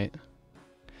 right,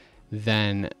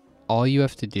 then all you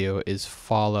have to do is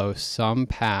follow some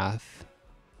path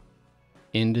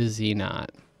into Z0,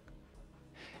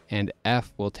 and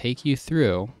F will take you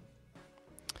through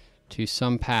to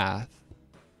some path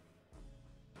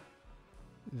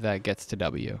that gets to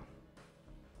W.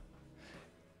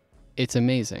 It's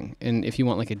amazing. And if you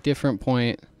want like a different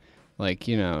point, like,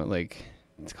 you know, like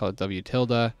let's call it W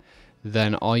tilde,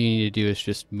 then all you need to do is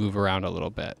just move around a little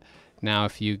bit. Now,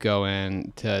 if you go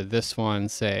into this one,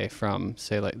 say from,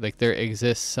 say like there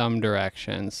exists some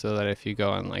direction so that if you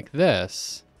go in like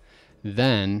this,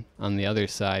 then on the other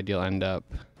side, you'll end up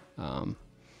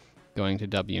going to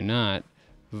W0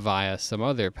 via some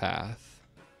other path,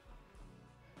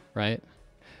 right?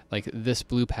 Like this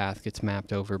blue path gets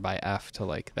mapped over by F to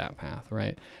like that path,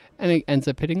 right? And it ends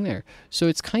up hitting there. So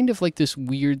it's kind of like this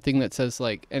weird thing that says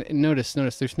like, and notice,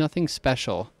 there's nothing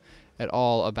special at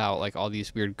all about like all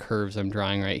these weird curves I'm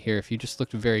drawing right here. If you just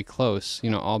looked very close,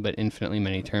 you know, all but finitely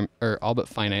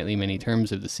many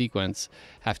terms of the sequence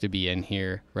have to be in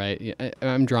here, right?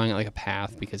 I'm drawing it like a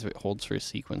path because it holds for a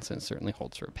sequence and it certainly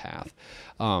holds for a path.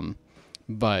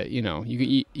 But you know,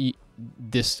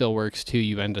 this still works too.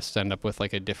 You just end up with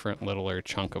like a different littler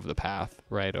chunk of the path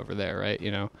right over there, right?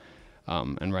 You know,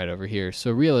 and right over here.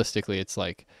 So realistically, it's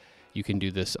like you can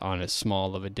do this on as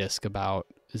small of a disk about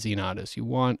Z0 as you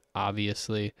want,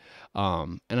 obviously.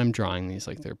 And I'm drawing these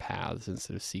like they're paths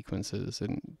instead of sequences,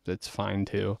 and that's fine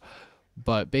too.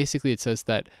 But basically, it says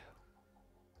that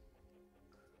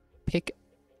pick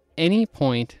any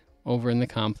point over in the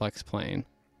complex plane,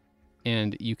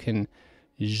 and you can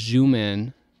zoom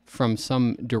in from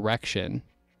some direction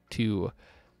to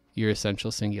your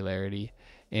essential singularity,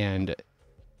 and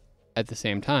at the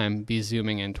same time be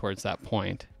zooming in towards that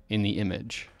point in the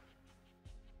image.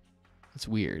 It's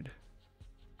weird.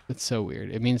 It's so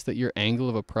weird. It means that your angle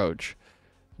of approach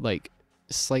like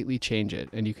slightly change it,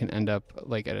 and you can end up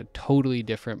like at a totally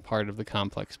different part of the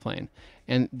complex plane.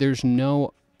 And there's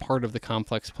no part of the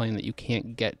complex plane that you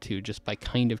can't get to just by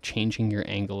kind of changing your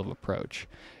angle of approach.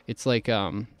 It's like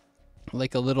a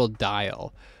little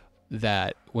dial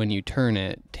that when you turn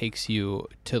it takes you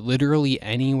to literally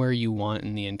anywhere you want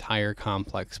in the entire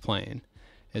complex plane.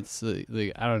 It's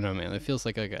the I don't know, man. It feels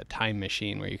like a time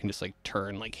machine where you can just like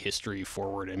turn like history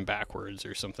forward and backwards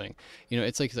or something. You know,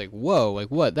 it's like whoa, like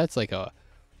what? That's like a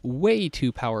way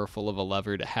too powerful of a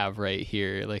lever to have right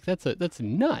here. Like that's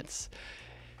nuts.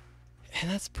 And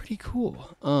that's pretty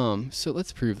cool. So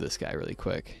let's prove this guy really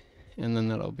quick, and then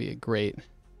that'll be a great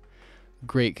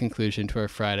conclusion to our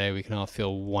Friday. We can all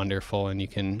feel wonderful, and you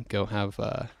can go have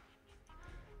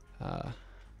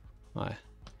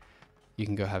you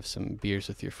can go have some beers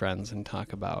with your friends and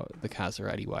talk about the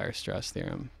Casorati wire stress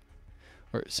theorem,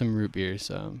 or some root beers.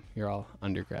 You're all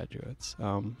undergraduates,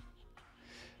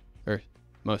 or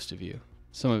most of you.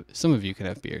 Some of you can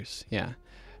have beers. Yeah,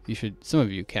 you should. Some of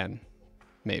you can,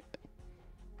 maybe.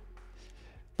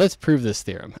 Let's prove this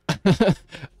theorem.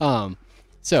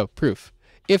 So proof.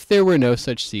 If there were no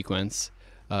such sequence,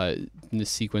 the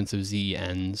sequence of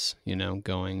z(n)s, you know,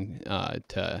 going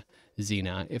to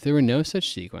z0, if there were no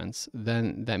such sequence,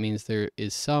 then that means there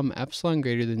is some epsilon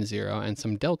greater than 0 and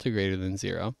some delta greater than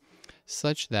 0,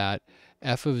 such that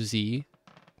f of z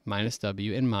minus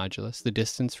w in modulus, the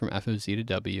distance from f of z to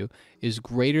w, is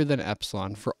greater than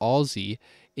epsilon for all z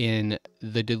in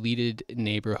the deleted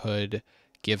neighborhood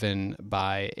given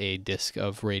by a disk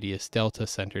of radius delta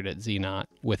centered at z0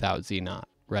 without z0,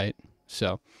 right?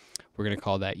 So we're going to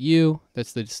call that u.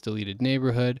 That's the deleted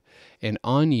neighborhood. And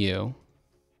on u,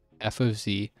 f of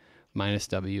z minus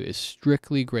w is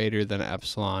strictly greater than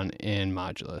epsilon in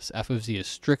modulus. F of z is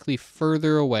strictly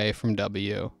further away from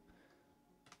w,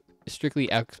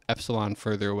 strictly epsilon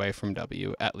further away from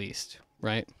w, at least,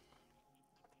 right?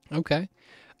 Okay.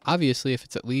 Obviously, if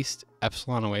it's at least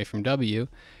epsilon away from w,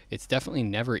 it's definitely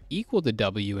never equal to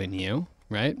w in u,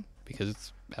 right? Because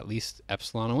it's at least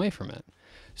epsilon away from it.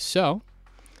 So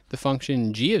the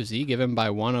function g of z given by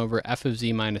 1 over f of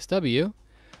z minus w,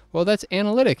 well, that's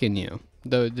analytic in u.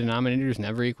 The denominator is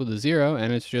never equal to 0,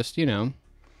 and it's just, you know,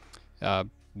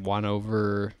 1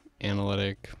 over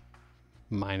analytic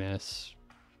minus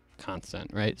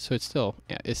constant, right? So it's still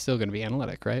going to be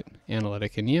analytic, right?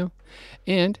 Analytic in u.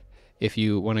 And if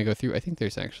you want to go through, I think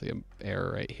there's actually an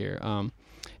error right here.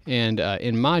 And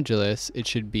in modulus, it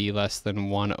should be less than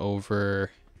 1 over,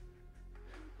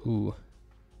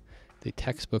 the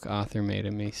textbook author made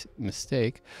a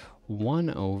mistake, 1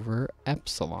 over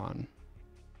epsilon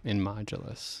in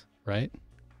modulus, right?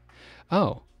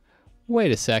 Oh,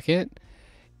 wait a second.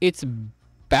 It's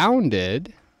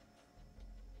bounded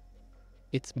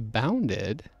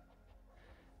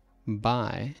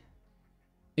by,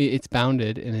 it's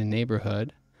bounded in a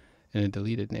neighborhood, in a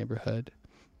deleted neighborhood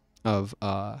of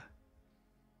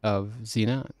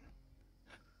z0.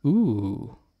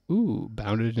 Ooh,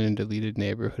 bounded in a deleted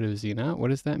neighborhood of z0. What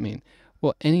does that mean?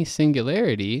 Well, any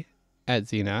singularity at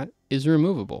z0 is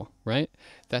removable, right?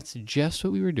 That's just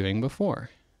what we were doing before,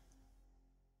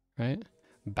 right?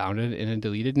 Bounded in a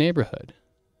deleted neighborhood.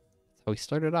 That's how we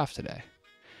started off today.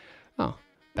 Oh,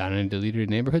 bounded in a deleted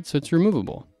neighborhood, so it's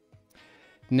removable.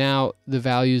 Now, the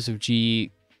values of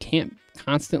g can't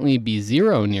constantly be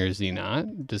 0 near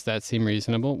z0. Does that seem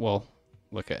reasonable? Well,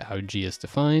 look at how g is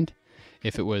defined.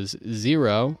 If it was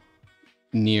 0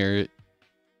 near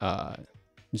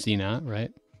z0,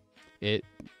 right?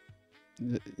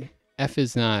 F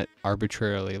is not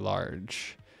arbitrarily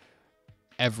large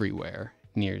everywhere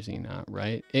near z0,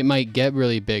 right? It might get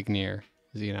really big near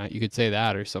z0. You could say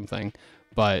that or something,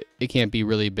 but it can't be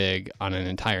really big on an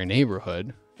entire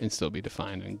neighborhood and still be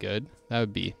defined and good. That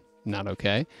would be not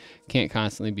okay. Can't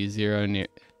constantly be 0 near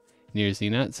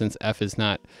z0 since f is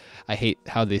not, I hate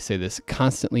how they say this,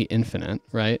 constantly infinite,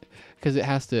 right? Because it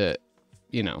has to,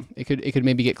 you know, it could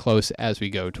maybe get close as we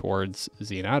go towards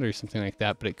z0 or something like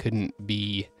that, but it couldn't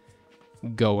be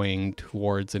going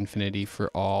towards infinity for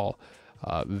all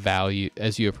value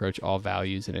as you approach all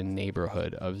values in a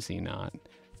neighborhood of z0,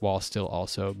 while still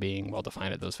also being well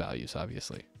defined at those values,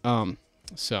 obviously.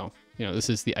 So, you know, this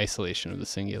is the isolation of the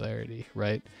singularity,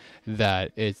 right?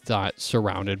 That it's not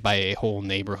surrounded by a whole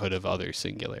neighborhood of other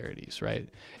singularities, right?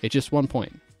 It's just one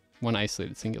point, one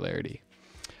isolated singularity.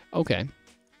 Okay,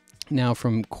 now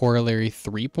from corollary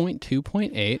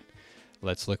 3.2.8,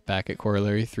 let's look back at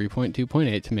corollary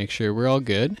 3.2.8 to make sure we're all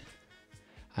good.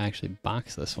 I actually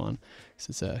boxed this one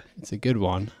because it's a good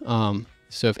one.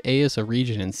 So if A is a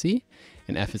region in C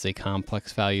and F is a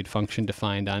complex valued function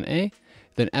defined on A,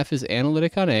 then F is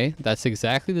analytic on A. That's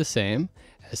exactly the same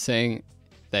as saying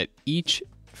that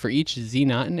for each z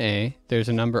naught in A, there's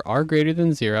a number r greater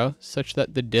than 0 such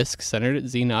that the disk centered at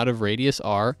z naught of radius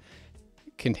r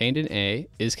is contained in A,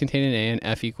 and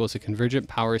F equals a convergent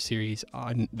power series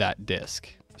on that disk.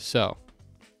 So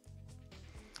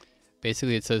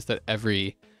basically it says that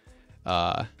every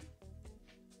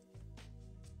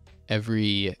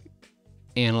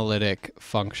analytic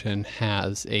function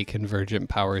has a convergent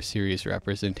power series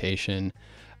representation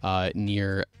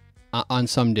near on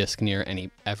some disk near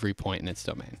every point in its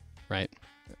domain, right?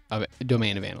 A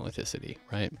domain of analyticity,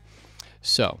 right?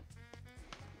 So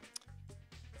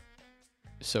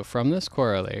from this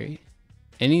corollary,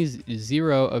 any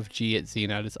 0 of G at Z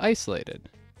naught is isolated.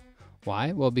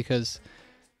 Why? Well, because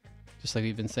just like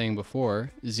we've been saying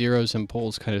before, zeros and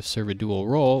poles kind of serve a dual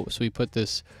role. So we put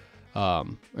this, or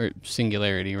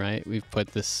singularity, right? We've put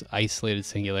this isolated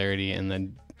singularity in the,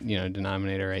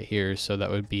 denominator right here. So that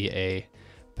would be a,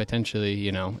 potentially,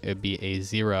 it'd be a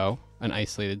 0, an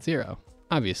isolated 0,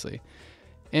 obviously,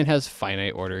 and has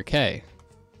finite order K.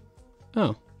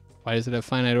 Oh, why does it have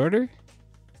finite order?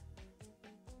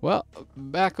 Well,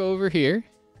 back over here.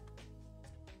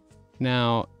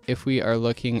 Now, if we are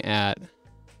looking at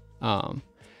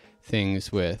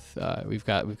things with we've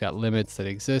got limits that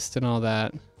exist and all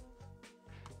that,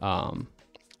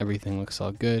 everything looks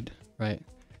all good, right?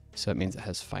 So it means it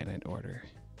has finite order.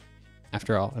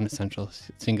 After all, an essential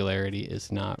singularity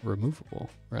is not removable,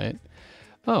 right?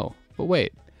 Oh, but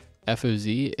wait, f of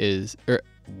z is,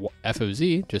 f of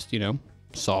z, just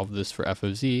solve this for f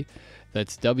of z,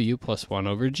 that's w plus 1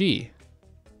 over g.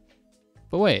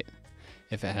 But wait,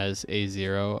 if it has a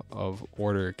 0 of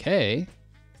order k,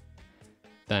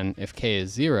 then if k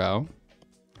is 0,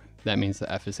 that means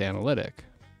that f is analytic,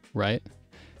 right?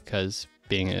 Because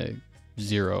being a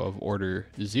 0 of order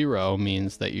 0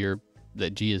 means that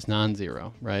that g is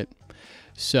non-zero, right?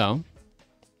 So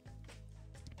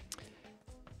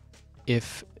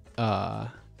if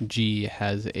g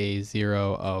has a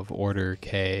 0 of order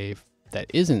k that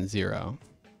isn't 0,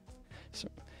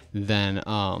 then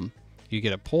you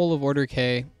get a pole of order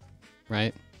k,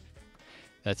 right?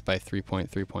 That's by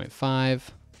 3.3.5.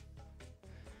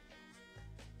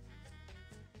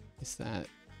 Is that,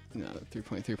 no,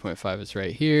 3.3.5 is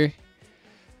right here.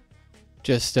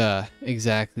 Just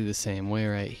exactly the same way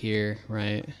right here,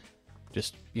 right?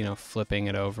 Just, flipping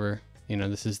it over.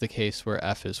 This is the case where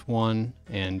f is 1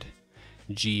 and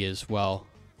g is, well,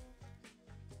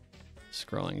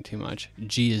 scrolling too much.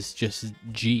 G is just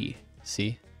g,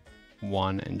 see?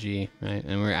 1 and g, right?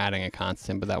 And we're adding a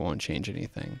constant, but that won't change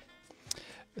anything.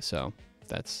 So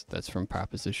that's from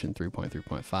proposition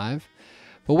 3.3.5.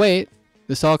 But wait,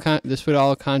 this would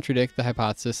all contradict the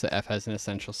hypothesis that f has an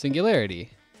essential singularity,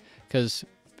 because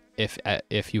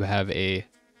if you have a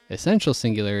essential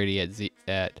singularity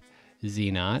at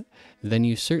z naught, then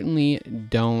you certainly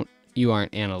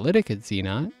aren't analytic at z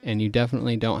naught, and you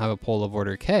definitely don't have a pole of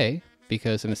order k,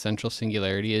 because an essential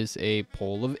singularity is a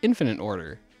pole of infinite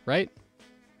order, right?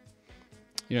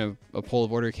 A pole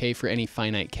of order k for any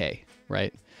finite k,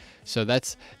 right? So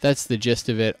that's the gist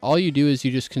of it. All you do is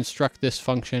you just construct this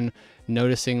function,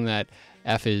 noticing that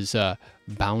f is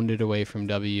bounded away from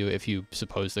w if you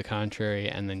suppose the contrary,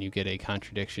 and then you get a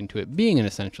contradiction to it being an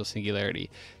essential singularity.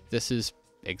 This is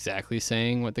exactly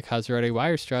saying what the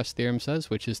Casaretti-Weierstrass theorem says,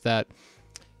 which is that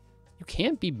you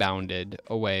can't be bounded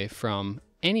away from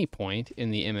any point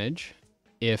in the image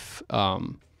if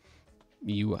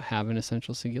you have an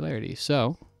essential singularity.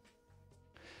 So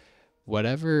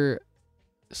whatever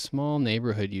small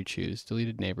neighborhood you choose,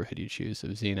 deleted neighborhood you choose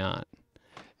of z naught,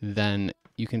 then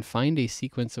you can find a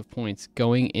sequence of points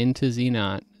going into z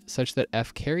naught such that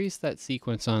f carries that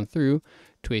sequence on through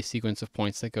to a sequence of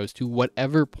points that goes to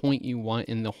whatever point you want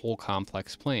in the whole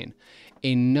complex plane.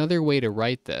 Another way to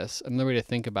write this, another way to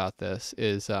think about this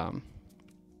is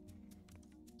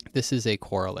this is a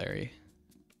corollary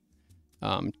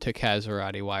to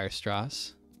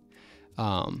Casaretti-Weierstrass.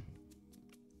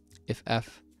 If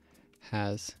f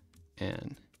has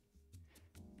an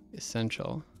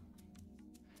essential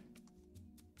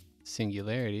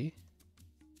singularity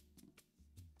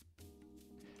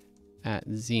at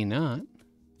z naught,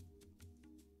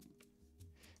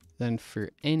 then for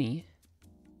any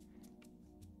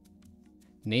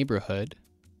neighborhood,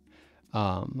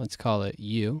 let's call it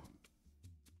u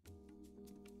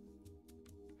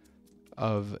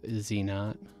of z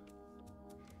naught,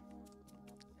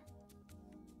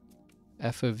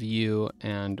 f of u,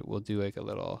 and we'll do like a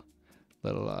little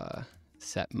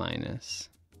set minus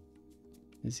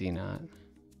z naught.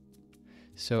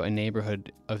 So a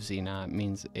neighborhood of z naught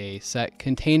means a set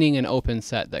containing an open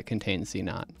set that contains z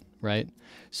naught, right?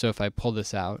 So if I pull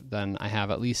this out, then I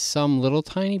have at least some little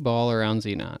tiny ball around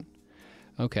Z naught.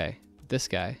 Okay, this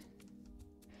guy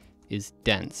is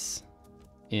dense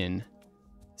in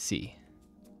C,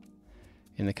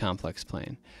 in the complex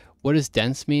plane. What does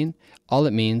dense mean? All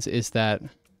it means is that,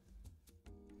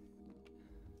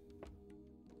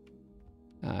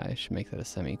 I should make that a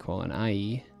semicolon,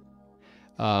 i.e.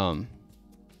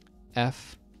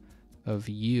 F of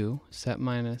U set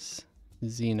minus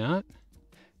Z naught,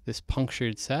 this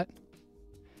punctured set,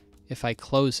 if I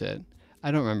close it,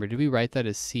 I don't remember, did we write that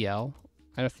as CL?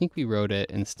 I don't think we wrote it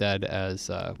instead as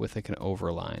with like an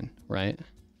overline, right?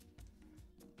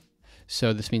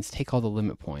 So this means take all the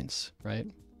limit points, right?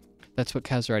 That's what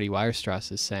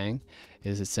Casorati-Weierstrass is saying.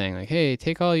 It's saying like, hey,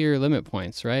 take all your limit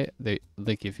points, right?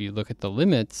 Like if you look at the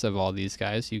limits of all these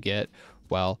guys, you get,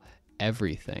 well,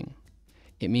 everything.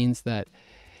 It means that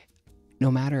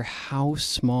no matter how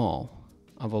small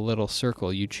of a little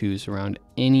circle you choose around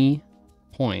any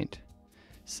point,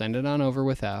 send it on over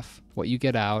with F, what you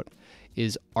get out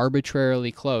is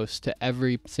arbitrarily close to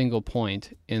every single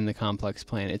point in the complex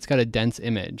plane. It's got a dense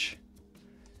image.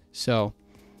 So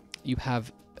you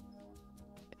have,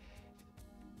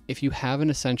 if you have an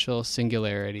essential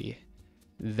singularity,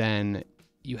 then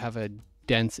you have a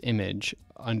dense image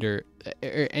under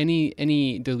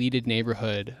any deleted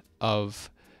neighborhood of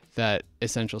that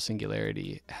essential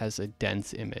singularity has a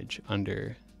dense image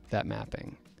under that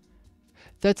mapping.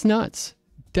 That's nuts.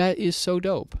 That is so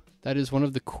dope. That is one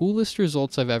of the coolest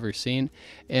results I've ever seen,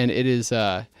 and it is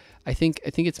I think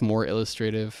it's more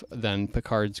illustrative than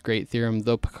Picard's great theorem,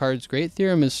 though Picard's great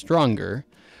theorem is stronger,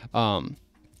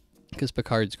 because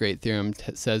Picard's great theorem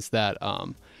says that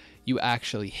you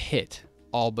actually hit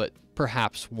all but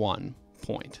perhaps one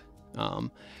point,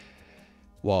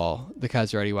 while the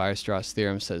Casorati-Weierstrass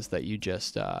theorem says that you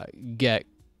just get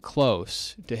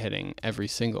close to hitting every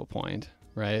single point,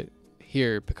 right?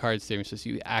 Here, Picard's theorem says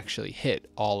you actually hit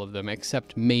all of them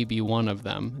except maybe one of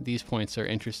them. These points are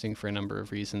interesting for a number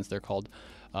of reasons. They're called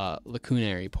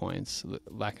lacunary points,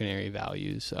 lacunary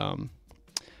values,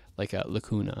 like a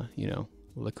lacuna,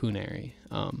 lacunary.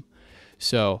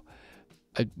 So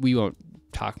we won't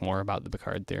talk more about the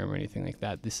Picard theorem or anything like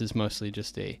that. This is mostly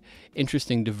just a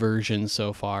interesting diversion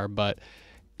so far, but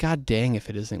god dang if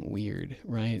it isn't weird,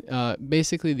 right?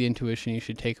 Basically, the intuition you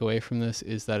should take away from this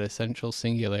is that essential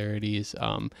singularities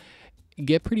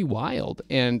get pretty wild,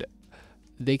 and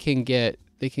they can get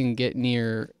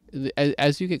near,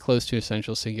 as you get close to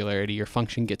essential singularity, your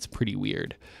function gets pretty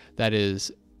weird. That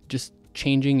is, just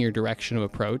changing your direction of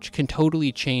approach can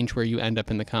totally change where you end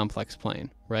up in the complex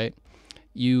plane, right?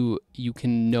 You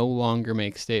can no longer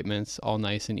make statements all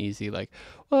nice and easy like,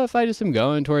 well, if I just am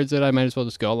going towards it, I might as well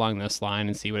just go along this line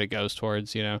and see what it goes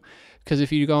towards, because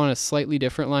if you go on a slightly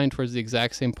different line towards the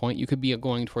exact same point, you could be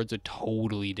going towards a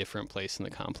totally different place in the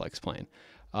complex plane.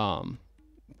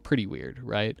 Pretty weird,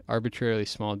 right? Arbitrarily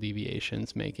small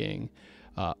deviations making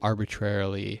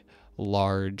arbitrarily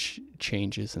large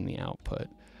changes in the output.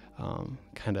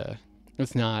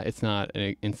 It's not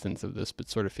an instance of this, but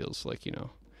sort of feels like,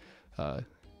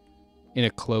 in a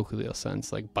colloquial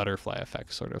sense, like butterfly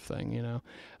effect sort of thing,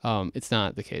 it's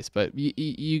not the case, but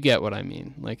you get what I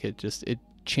mean. Like it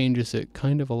changes it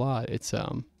kind of a lot. It's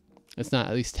not,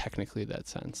 at least technically, that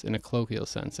sense. In a colloquial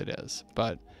sense it is,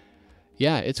 but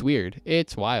yeah, it's weird.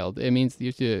 It's wild. It means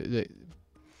the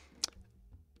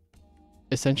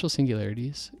essential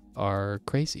singularities are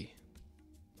crazy.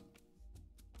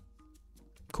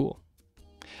 Cool.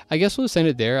 I guess we'll just end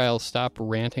it there. I'll stop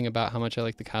ranting about how much I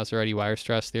like the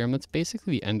Casorati-Weierstrass theorem. That's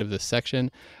basically the end of this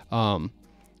section.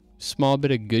 Small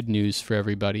bit of good news for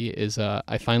everybody is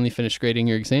I finally finished grading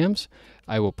your exams.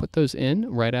 I will put those in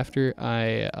right after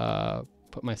I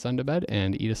put my son to bed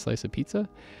and eat a slice of pizza.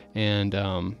 And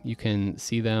you can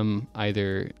see them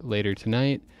either later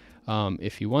tonight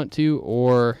if you want to,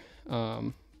 or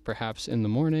perhaps in the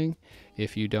morning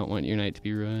if you don't want your night to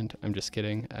be ruined. I'm just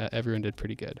kidding. Everyone did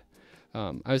pretty good.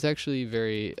 I was actually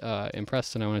very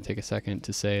impressed, and I want to take a second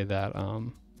to say that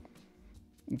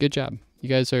good job. You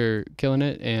guys are killing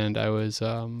it, and I was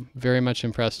very much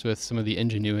impressed with some of the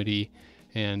ingenuity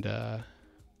and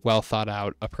well thought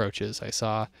out approaches. I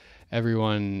saw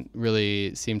everyone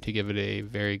really seemed to give it a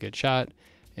very good shot,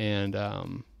 and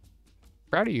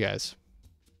proud of you guys.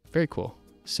 Very cool.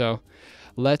 So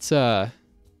let's call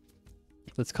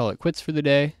it quits for the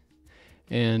day,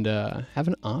 and have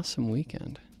an awesome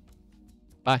weekend.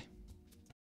 Bye.